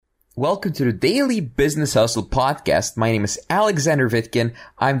Welcome to the Daily Business Hustle podcast. My name is Alexander Vitkin.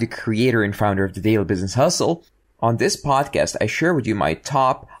 I'm the creator and founder of the Daily Business Hustle. On this podcast, I share with you my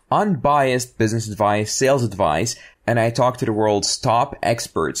top unbiased business advice, sales advice, and I talk to the world's top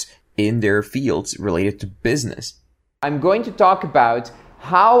experts in their fields related to business. I'm going to talk about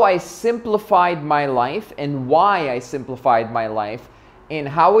how I simplified my life and why I simplified my life and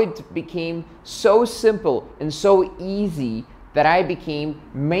how it became so simple and so easy that I became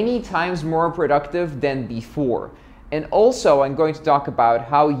many times more productive than before. And also, I'm going to talk about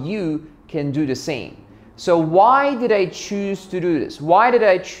how you can do the same. So why did I choose to do this? Why did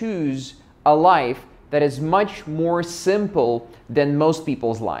I choose a life that is much more simple than most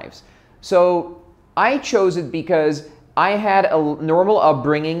people's lives? So I chose it because I had a normal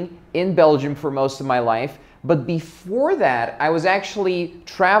upbringing in Belgium for most of my life. But before that, I was actually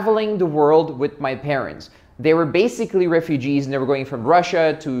traveling the world with my parents. They were basically refugees, and they were going from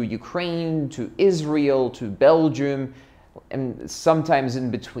Russia to Ukraine to Israel to Belgium and sometimes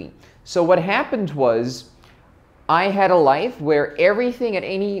in between. So what happened was I had a life where everything at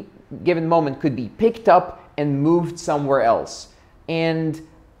any given moment could be picked up and moved somewhere else. And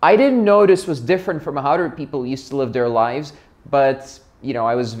I didn't know this was different from how other people used to live their lives, but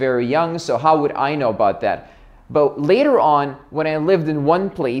I was very young, so how would I know about that? But later on, when I lived in one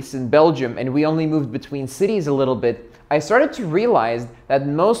place in Belgium and we only moved between cities a little bit, I started to realize that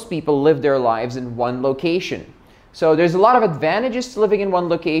most people live their lives in one location. So there's a lot of advantages to living in one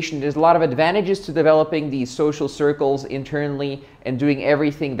location. There's a lot of advantages to developing these social circles internally and doing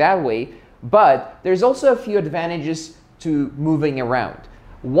everything that way. But there's also a few advantages to moving around.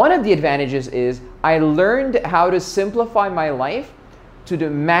 One of the advantages is I learned how to simplify my life to the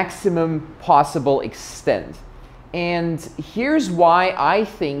maximum possible extent. And here's why I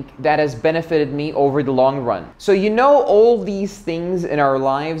think that has benefited me over the long run. So all these things in our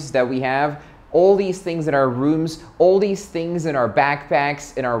lives that we have, all these things in our rooms, all these things in our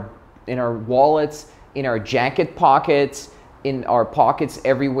backpacks, in our wallets, in our jacket pockets, in our pockets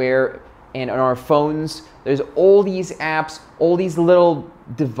everywhere, and on our phones. There's all these apps, all these little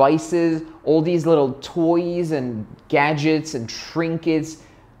devices, all these little toys and gadgets and trinkets.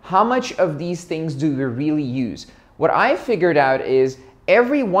 How much of these things do we really use? What I figured out is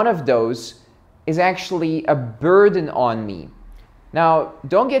every one of those is actually a burden on me. Now,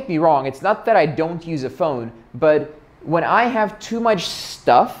 don't get me wrong, it's not that I don't use a phone, but when I have too much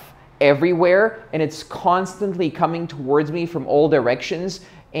stuff everywhere and it's constantly coming towards me from all directions,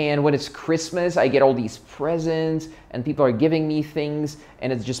 and when it's Christmas, I get all these presents and people are giving me things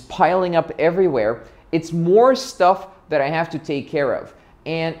and it's just piling up everywhere, it's more stuff that I have to take care of.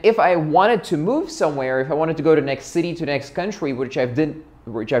 And if I wanted to move somewhere, if I wanted to go to the next city, to the next country, which I've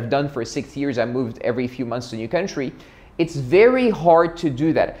done for 6 years, I moved every few months to a new country, it's very hard to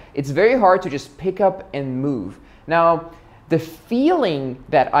do that. It's very hard to just pick up and move. Now, the feeling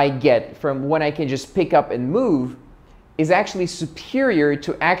that I get from when I can just pick up and move is actually superior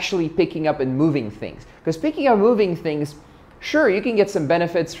to actually picking up and moving things. Because picking up and moving things, sure, you can get some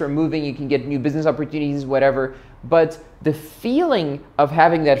benefits from moving, you can get new business opportunities, whatever, but the feeling of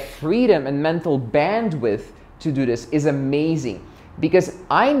having that freedom and mental bandwidth to do this is amazing. Because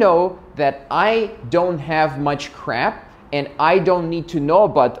I know that I don't have much crap and I don't need to know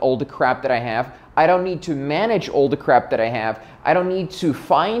about all the crap that I have. I don't need to manage all the crap that I have. I don't need to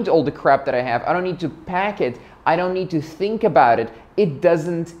find all the crap that I have. I don't need to pack it. I don't need to think about it. It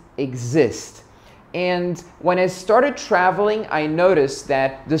doesn't exist. And when I started traveling, I noticed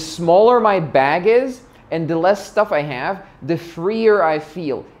that the smaller my bag is and the less stuff I have, the freer I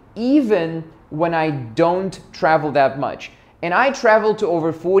feel, even when I don't travel that much. And I traveled to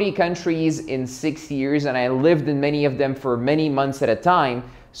over 40 countries in 6 years, and I lived in many of them for many months at a time.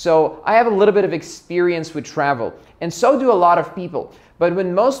 So I have a little bit of experience with travel, and so do a lot of people. But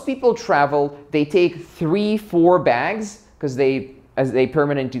when most people travel, they take 3-4 bags, because as they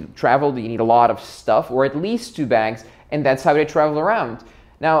permanently travel, you need a lot of stuff, or at least 2 bags, and that's how they travel around.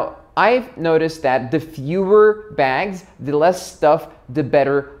 Now, I've noticed that the fewer bags, the less stuff, the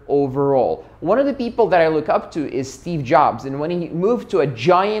better overall. One of the people that I look up to is Steve Jobs, and when he moved to a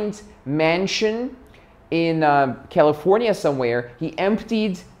giant mansion in California somewhere, he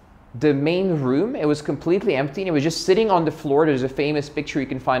emptied the main room. It was completely empty and it was just sitting on the floor. There's a famous picture you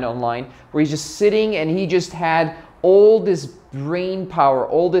can find online where he's just sitting and he just had all this brain power,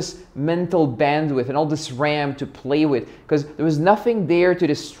 all this mental bandwidth and all this RAM to play with, because there was nothing there to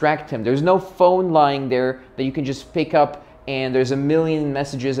distract him. There's no phone lying there that you can just pick up and there's a million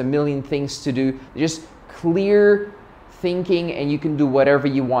messages, a million things to do. Just clear thinking and you can do whatever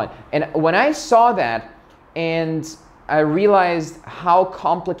you want. And when I saw that, and I realized how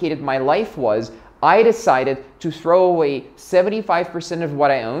complicated my life was, I decided to throw away 75% of what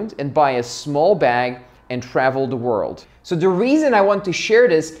I owned and buy a small bag and travel the world. So the reason I want to share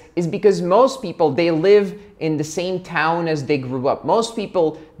this is because most people, they live in the same town as they grew up. Most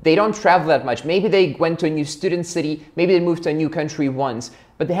people, they don't travel that much. Maybe they went to a new student city, maybe they moved to a new country once,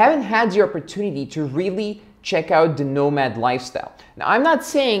 but they haven't had the opportunity to really check out the nomad lifestyle. Now, I'm not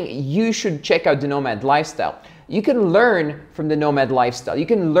saying you should check out the nomad lifestyle. You can learn from the nomad lifestyle. You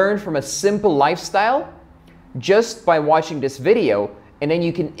can learn from a simple lifestyle just by watching this video, and then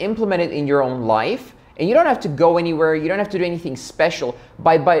you can implement it in your own life. And you don't have to go anywhere. You don't have to do anything special.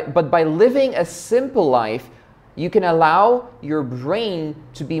 But by living a simple life, you can allow your brain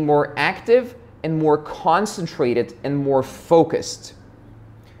to be more active and more concentrated and more focused.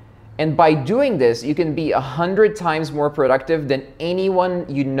 And by doing this, you can be 100 times more productive than anyone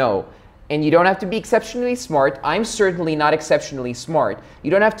you know. And you don't have to be exceptionally smart. I'm certainly not exceptionally smart.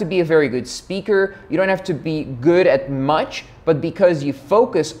 You don't have to be a very good speaker. You don't have to be good at much, but because you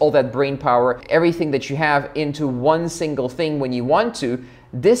focus all that brain power, everything that you have into one single thing when you want to,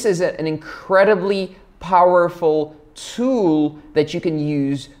 this is an incredibly powerful tool that you can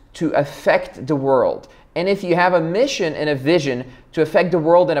use to affect the world. And if you have a mission and a vision to affect the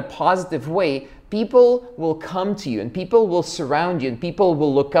world in a positive way, people will come to you and people will surround you and people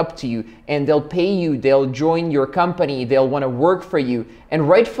will look up to you and they'll pay you, they'll join your company, they'll want to work for you. And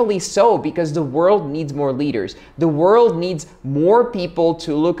rightfully so, because the world needs more leaders. The world needs more people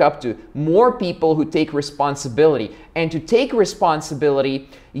to look up to, more people who take responsibility. And to take responsibility,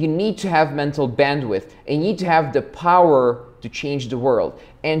 you need to have mental bandwidth and you need to have the power to change the world.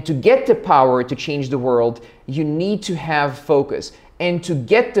 And to get the power to change the world, you need to have focus. And to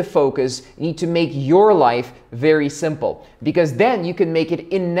get the focus, you need to make your life very simple, because then you can make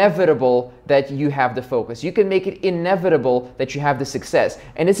it inevitable that you have the focus. You can make it inevitable that you have the success.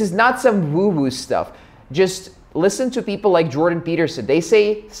 And this is not some woo-woo stuff. Just listen to people like Jordan Peterson. They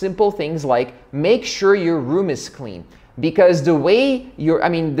say simple things like, make sure your room is clean. Because the way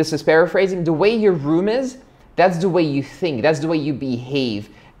this is paraphrasing, the way your room is, that's the way you think, that's the way you behave.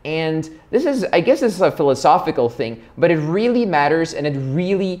 And this is, I guess this is a philosophical thing, but it really matters and it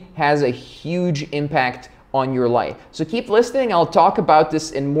really has a huge impact on your life. So keep listening. I'll talk about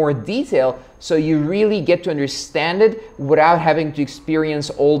this in more detail so you really get to understand it without having to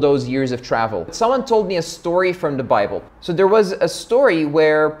experience all those years of travel. Someone told me a story from the Bible. So there was a story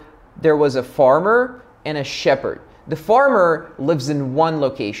where there was a farmer and a shepherd. The farmer lives in one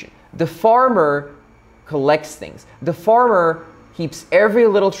location. The farmer collects things. The farmer keeps every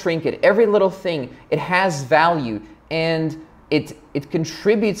little trinket, every little thing. It has value and it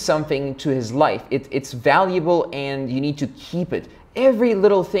contributes something to his life. It's valuable and you need to keep it. Every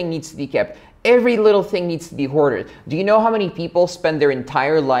little thing needs to be kept. Every little thing needs to be hoarded. Do you know how many people spend their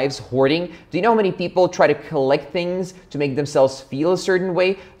entire lives hoarding? Do you know how many people try to collect things to make themselves feel a certain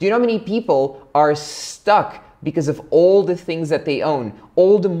way? Do you know how many people are stuck because of all the things that they own,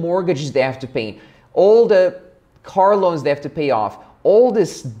 all the mortgages they have to pay, all the car loans they have to pay off, all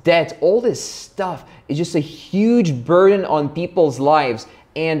this debt, all this stuff is just a huge burden on people's lives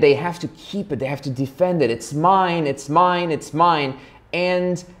and they have to keep it, they have to defend it. It's mine, it's mine, it's mine.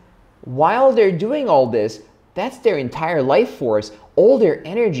 And while they're doing all this, that's their entire life force. All their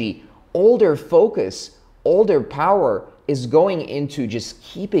energy, all their focus, all their power is going into just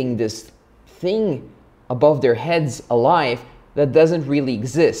keeping this thing above their heads alive that doesn't really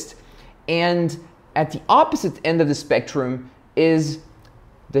exist. And at the opposite end of the spectrum is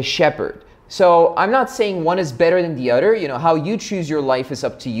the shepherd. So I'm not saying one is better than the other. You know, how you choose your life is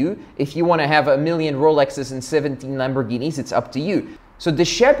up to you. If you want to have 1,000,000 Rolexes and 17 Lamborghinis, it's up to you. So the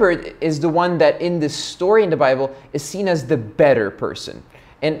shepherd is the one that in this story in the Bible is seen as the better person.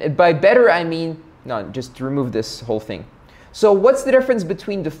 And by better, I mean, no, just to remove this whole thing. So what's the difference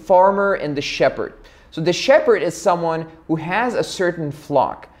between the farmer and the shepherd? So the shepherd is someone who has a certain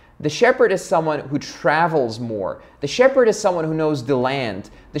flock. The shepherd is someone who travels more. The shepherd is someone who knows the land.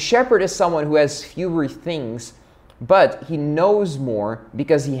 The shepherd is someone who has fewer things, but he knows more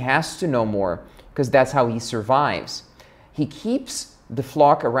because he has to know more, because that's how he survives. He keeps the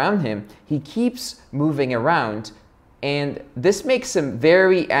flock around him. He keeps moving around, and this makes him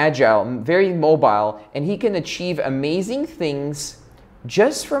very agile, very mobile, and he can achieve amazing things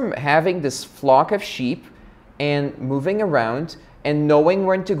just from having this flock of sheep and moving around and knowing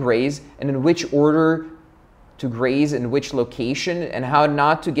when to graze and in which order to graze in which location and how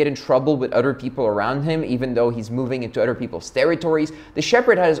not to get in trouble with other people around him even though he's moving into other people's territories. The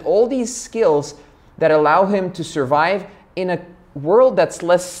shepherd has all these skills that allow him to survive in a world that's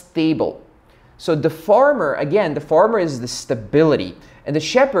less stable. So the farmer, again, the farmer is the stability, and the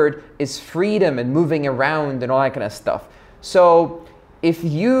shepherd is freedom and moving around and all that kind of stuff. So if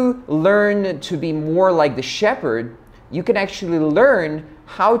you learn to be more like the shepherd, you can actually learn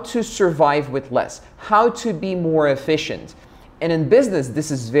how to survive with less, how to be more efficient. And in business, this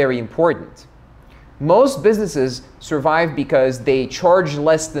is very important. Most businesses survive because they charge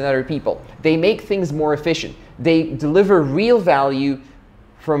less than other people. They make things more efficient. They deliver real value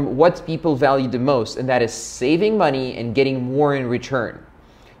from what people value the most, and that is saving money and getting more in return.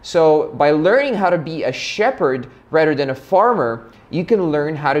 So by learning how to be a shepherd rather than a farmer, you can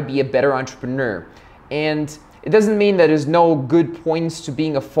learn how to be a better entrepreneur. And it doesn't mean that there's no good points to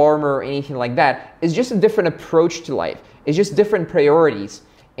being a farmer or anything like that. It's just a different approach to life. It's just different priorities.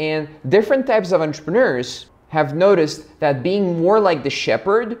 And different types of entrepreneurs have noticed that being more like the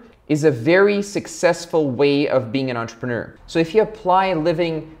shepherd is a very successful way of being an entrepreneur. So if you apply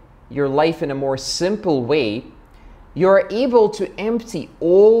living your life in a more simple way, you're able to empty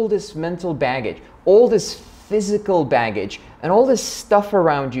all this mental baggage, all this physical baggage, and all this stuff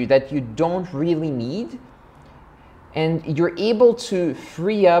around you that you don't really need. And you're able to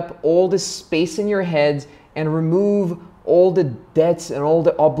free up all this space in your head and remove all the debts and all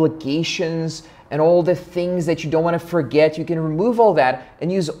the obligations and all the things that you don't want to forget. You can remove all that and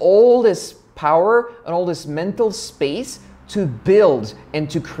use all this power and all this mental space to build and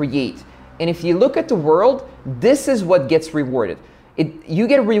to create. And if you look at the world, this is what gets rewarded. You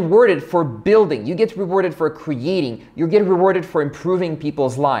get rewarded for building, you get rewarded for creating, you get rewarded for improving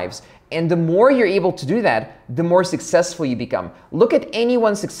people's lives. And the more you're able to do that, the more successful you become. Look at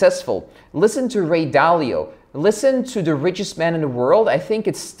anyone successful. Listen to Ray Dalio. Listen to the richest man in the world. I think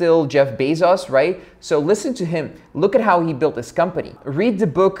it's still Jeff Bezos, right? So listen to him. Look at how he built his company. Read the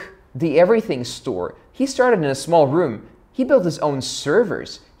book, The Everything Store. He started in a small room. He built his own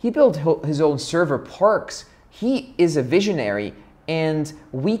servers. He built his own server parks. He is a visionary, and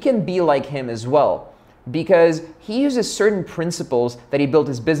we can be like him as well, because he uses certain principles that he built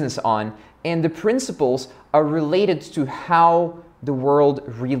his business on, and the principles are related to how the world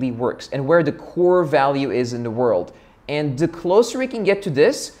really works and where the core value is in the world. And the closer we can get to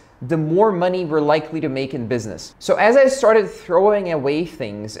this, the more money we're likely to make in business. So as I started throwing away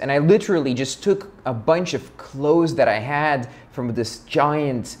things, and I literally just took a bunch of clothes that I had from this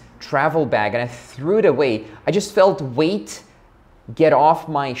giant travel bag and I threw it away, I just felt weight get off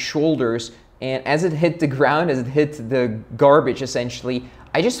my shoulders, and as it hit the ground, as it hit the garbage essentially,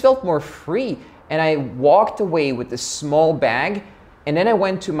 I just felt more free. And I walked away with this small bag, and then I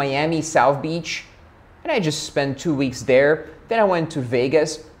went to Miami South Beach and I just spent 2 weeks there. Then I went to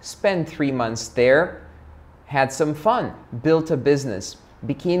Vegas, spent 3 months there, had some fun, built a business,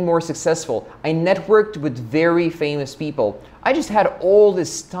 became more successful. I networked with very famous people. I just had all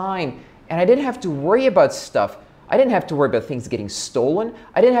this time and I didn't have to worry about stuff. I didn't have to worry about things getting stolen.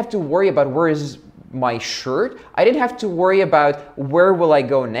 I didn't have to worry about where is my shirt. I didn't have to worry about where will I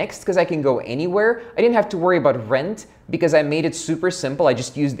go next, because I can go anywhere. I didn't have to worry about rent because I made it super simple. I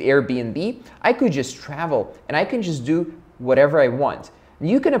just used Airbnb. I could just travel and I can just do whatever I want.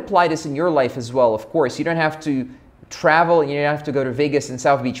 You can apply this in your life as well, of course. You don't have to travel and you don't have to go to Vegas and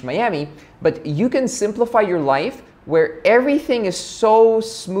South Beach, Miami, but you can simplify your life where everything is so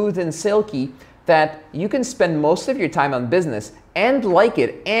smooth and silky that you can spend most of your time on business and like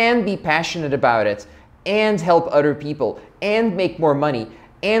it and be passionate about it and help other people and make more money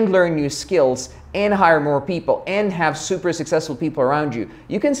and learn new skills and hire more people and have super successful people around you.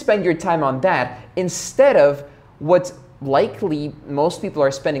 You can spend your time on that instead of what likely most people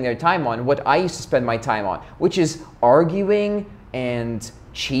are spending their time on, what I used to spend my time on, which is arguing and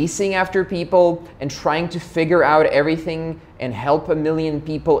chasing after people and trying to figure out everything and help a million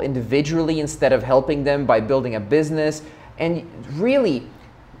people individually instead of helping them by building a business. And really,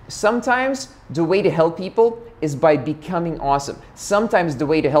 sometimes the way to help people is by becoming awesome. Sometimes the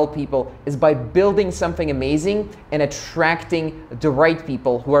way to help people is by building something amazing and attracting the right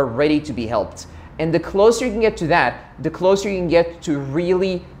people who are ready to be helped. And the closer you can get to that, the closer you can get to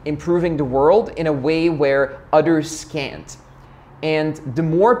really improving the world in a way where others can't. And the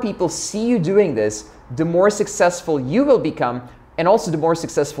more people see you doing this, the more successful you will become, and also the more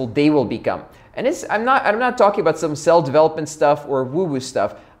successful they will become. And I'm not talking about some self-development stuff or woo-woo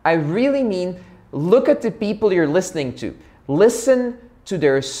stuff. I really mean, look at the people you're listening to. Listen to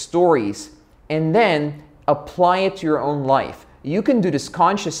their stories and then apply it to your own life. You can do this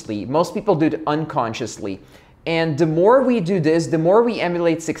consciously. Most people do it unconsciously. And the more we do this, the more we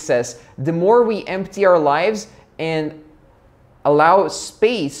emulate success, the more we empty our lives and allow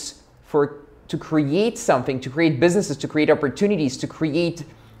space to create something, to create businesses, to create opportunities, to create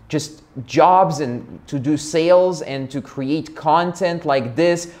just jobs and to do sales and to create content like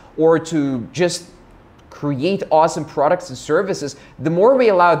this, or to just create awesome products and services, the more we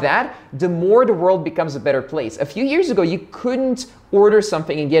allow that, the more the world becomes a better place. A few years ago, you couldn't order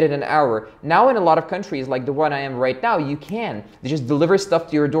something and get it in an hour. Now in a lot of countries, like the one I am right now, you can. They just deliver stuff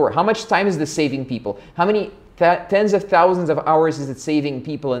to your door. How much time is this saving people? How many tens of thousands of hours is it saving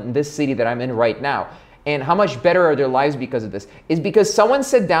people in this city that I'm in right now? And how much better are their lives because of this? It's because someone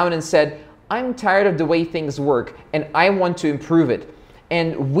sat down and said, I'm tired of the way things work and I want to improve it.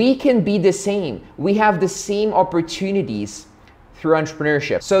 And we can be the same. We have the same opportunities through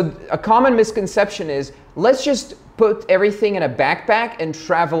entrepreneurship. So a common misconception is, let's just put everything in a backpack and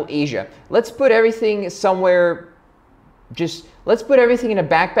travel Asia. Let's put everything somewhere, let's put everything in a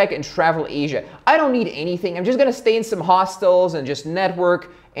backpack and travel Asia. I don't need anything. I'm just gonna stay in some hostels and just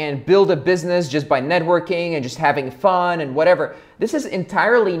network and build a business just by networking and just having fun and whatever. This is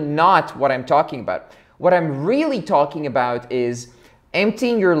entirely not what I'm talking about. What I'm really talking about is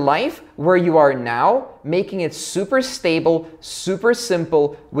emptying your life where you are now, making it super stable, super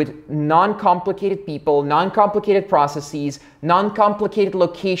simple, with non-complicated people, non-complicated processes, non-complicated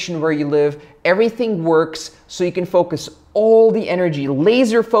location where you live. Everything works so you can focus all the energy,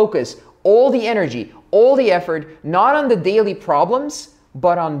 laser focus, all the energy, all the effort, not on the daily problems,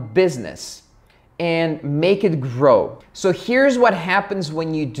 but on business, and make it grow. So here's what happens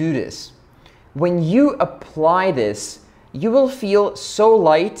when you do this. When you apply this, you will feel so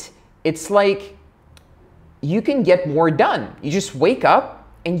light. It's like you can get more done. You just wake up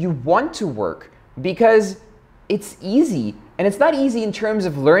and you want to work because it's easy. And it's not easy in terms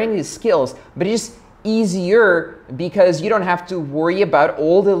of learning these skills, but it's just easier because you don't have to worry about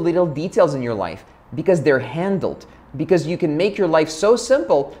all the little details in your life, because they're handled, because you can make your life so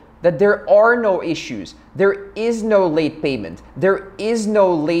simple that there are no issues. There is no late payment. There is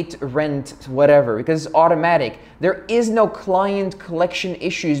no late rent, whatever, because it's automatic. There is no client collection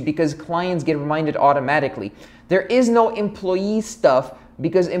issues because clients get reminded automatically. There is no employee stuff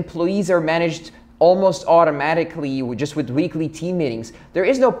because employees are managed almost automatically just with weekly team meetings. There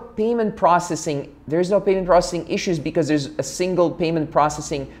is no payment processing. There's no payment processing issues because there's a single payment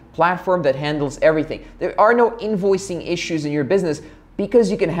processing platform that handles everything. There are no invoicing issues in your business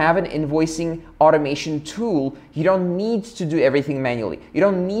because you can have an invoicing automation tool. You don't need to do everything manually. You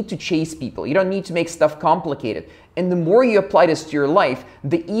don't need to chase people. You don't need to make stuff complicated. And the more you apply this to your life,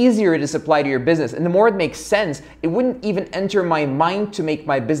 the easier it is to apply to your business. And the more it makes sense. It wouldn't even enter my mind to make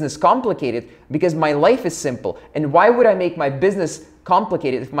my business complicated because my life is simple. And why would I make my business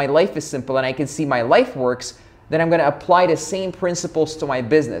complicated if my life is simple and I can see my life works? Then I'm going to apply the same principles to my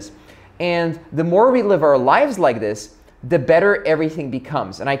business. And the more we live our lives like this, the better everything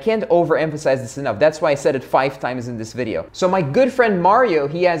becomes. And I can't overemphasize this enough. That's why I said it 5 times in this video. So my good friend Mario,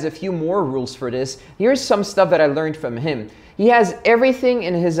 he has a few more rules for this. Here's some stuff that I learned from him. He has everything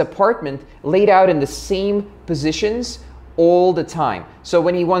in his apartment laid out in the same positions all the time. So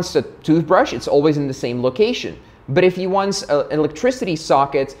when he wants a toothbrush, it's always in the same location. But if he wants an electricity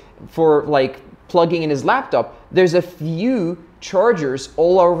socket for like plugging in his laptop, there's a few chargers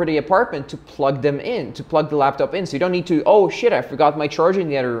all over the apartment to plug them in, to plug the laptop in. So you don't need to, oh shit, I forgot my charger in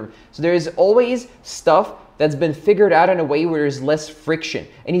the other room. So there is always stuff that's been figured out in a way where there's less friction.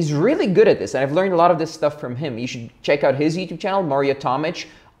 And he's really good at this. And I've learned a lot of this stuff from him. You should check out his YouTube channel, Mario Tomic,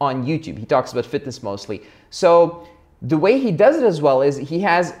 on YouTube. He talks about fitness mostly. So the way he does it as well is he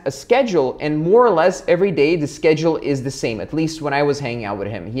has a schedule, and more or less every day the schedule is the same, at least when I was hanging out with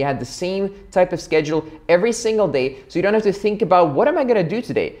him. He had the same type of schedule every single day, so you don't have to think about what am I going to do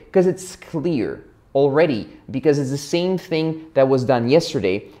today, because it's clear already, because it's the same thing that was done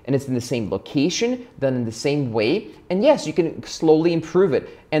yesterday, and it's in the same location, done in the same way, and yes, you can slowly improve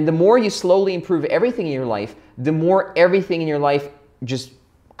it. And the more you slowly improve everything in your life, the more everything in your life just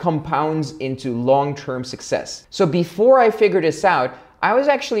compounds into long-term success. So before I figured this out, I was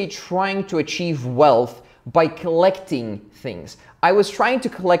actually trying to achieve wealth by collecting things. I was trying to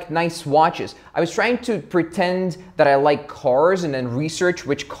collect nice watches. I was trying to pretend that I like cars and then research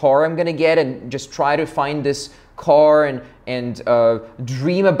which car I'm gonna get and just try to find this car and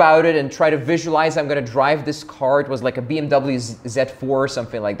dream about it and try to visualize I'm gonna drive this car. It was like a BMW Z4 or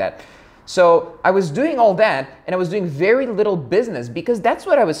something like that. So I was doing all that, and I was doing very little business because that's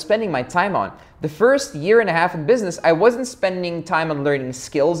what I was spending my time on. The first year and a half in business, I wasn't spending time on learning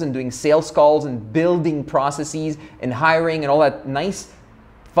skills and doing sales calls and building processes and hiring and all that nice,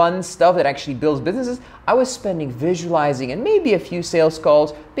 fun stuff that actually builds businesses. I was spending visualizing and maybe a few sales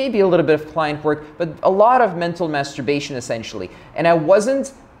calls, maybe a little bit of client work, but a lot of mental masturbation essentially. And I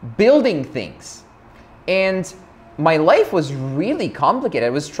wasn't building things. And my life was really complicated. I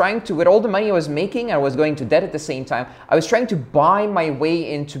was trying to, with all the money I was making, I was going to debt at the same time. I was trying to buy my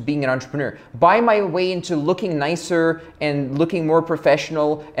way into being an entrepreneur, buy my way into looking nicer and looking more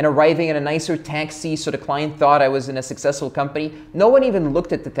professional and arriving in a nicer taxi so the client thought I was in a successful company. No one even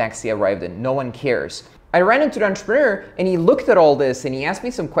looked at the taxi I arrived in. No one cares. I ran into the entrepreneur and he looked at all this and he asked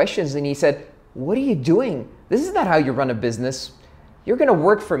me some questions and he said, "What are you doing? This is not how you run a business. You're gonna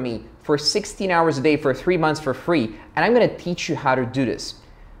work for me for 16 hours a day for 3 months for free, and I'm gonna teach you how to do this."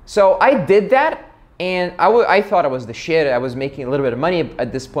 So I did that, and I thought I was the shit. I was making a little bit of money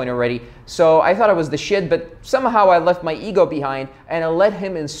at this point already, so I thought I was the shit, but somehow I left my ego behind, and I let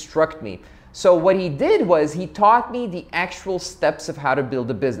him instruct me. So what he did was he taught me the actual steps of how to build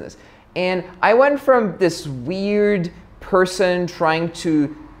a business. And I went from this weird person trying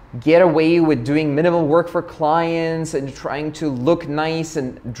to get away with doing minimal work for clients and trying to look nice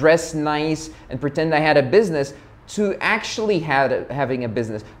and dress nice and pretend I had a business to actually having a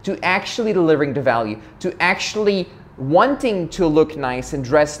business, to actually delivering the value, to actually wanting to look nice and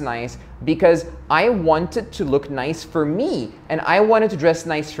dress nice because I wanted to look nice for me and I wanted to dress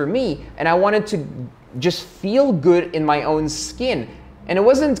nice for me and I wanted to just feel good in my own skin. And it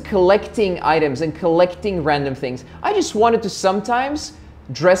wasn't collecting items and collecting random things. I just wanted to sometimes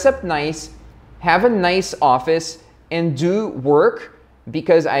dress up nice, have a nice office, and do work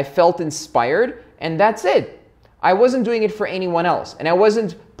because I felt inspired, and that's it. I wasn't doing it for anyone else, and I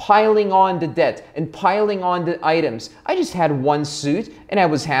wasn't piling on the debt and piling on the items. I just had one suit, and I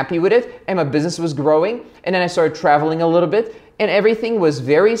was happy with it, and my business was growing, and then I started traveling a little bit, and everything was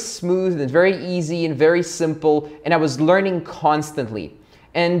very smooth and very easy and very simple, and I was learning constantly.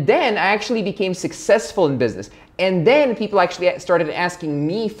 And then I actually became successful in business. And then people actually started asking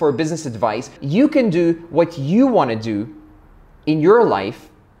me for business advice. You can do what you want to do in your life.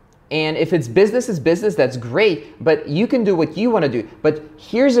 And if it's business, that's great. But you can do what you want to do. But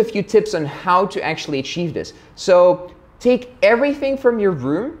here's a few tips on how to actually achieve this. So take everything from your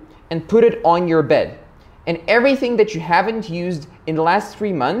room and put it on your bed. And everything that you haven't used in the last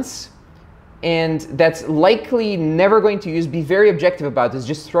 3 months, and that's likely never going to use, be very objective about this,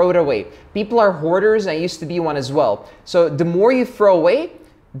 just throw it away. People are hoarders, and I used to be one as well. So the more you throw away,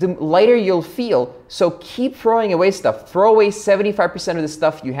 the lighter you'll feel. So keep throwing away stuff. Throw away 75% of the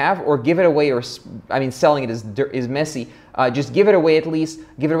stuff you have, or give it away, or selling it is messy. Just give it away at least,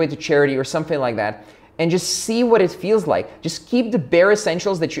 give it away to charity or something like that. And just see what it feels like. Just keep the bare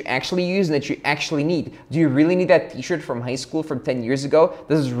essentials that you actually use and that you actually need. Do you really need that t-shirt from high school from 10 years ago?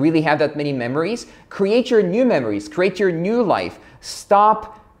 Does it really have that many memories? Create your new memories. Create your new life.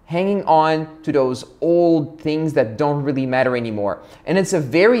 Stop hanging on to those old things that don't really matter anymore. And it's a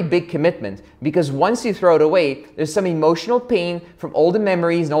very big commitment because once you throw it away, there's some emotional pain from all the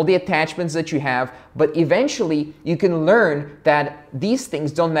memories and all the attachments that you have, but eventually you can learn that these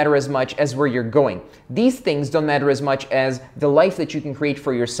things don't matter as much as where you're going. These things don't matter as much as the life that you can create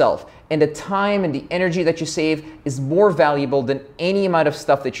for yourself. And the time and the energy that you save is more valuable than any amount of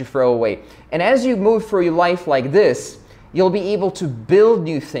stuff that you throw away. And as you move through your life like this, you'll be able to build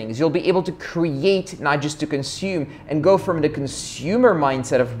new things. You'll be able to create, not just to consume, and go from the consumer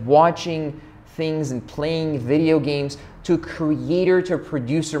mindset of watching things and playing video games to a creator, to a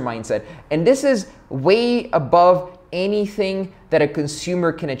producer mindset. And this is way above anything that a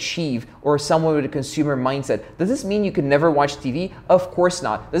consumer can achieve or someone with a consumer mindset. Does this mean you can never watch TV? Of course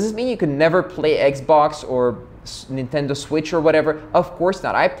not. Does this mean you can never play Xbox or Nintendo Switch or whatever? Of course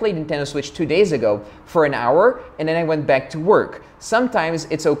not. I played Nintendo Switch 2 days ago for an hour and then I went back to work. Sometimes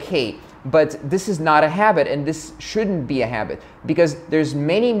it's okay, but this is not a habit and this shouldn't be a habit because there's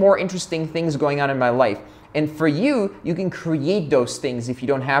many more interesting things going on in my life. And for you, you can create those things if you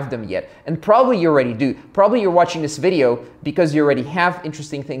don't have them yet. And probably you already do. Probably you're watching this video because you already have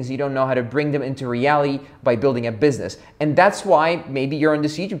interesting things. You don't know how to bring them into reality by building a business. And that's why maybe you're on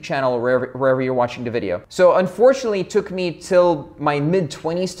this YouTube channel or wherever you're watching the video. So unfortunately, it took me till my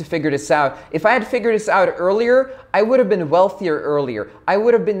mid-20s to figure this out. If I had figured this out earlier, I would have been wealthier earlier. I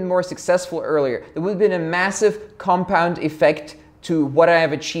would have been more successful earlier. There would have been a massive compound effect to what I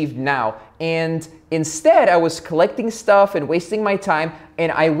have achieved now. And instead, I was collecting stuff and wasting my time,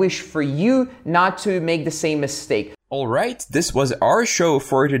 and I wish for you not to make the same mistake. All right, this was our show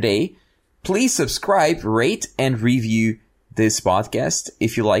for today. Please subscribe, rate, and review this podcast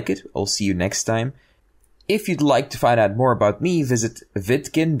if you like it. I'll see you next time. If you'd like to find out more about me, visit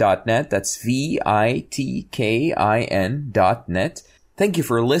vitkin.net. That's VITKIN.net. Thank you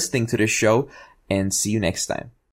for listening to this show, and see you next time.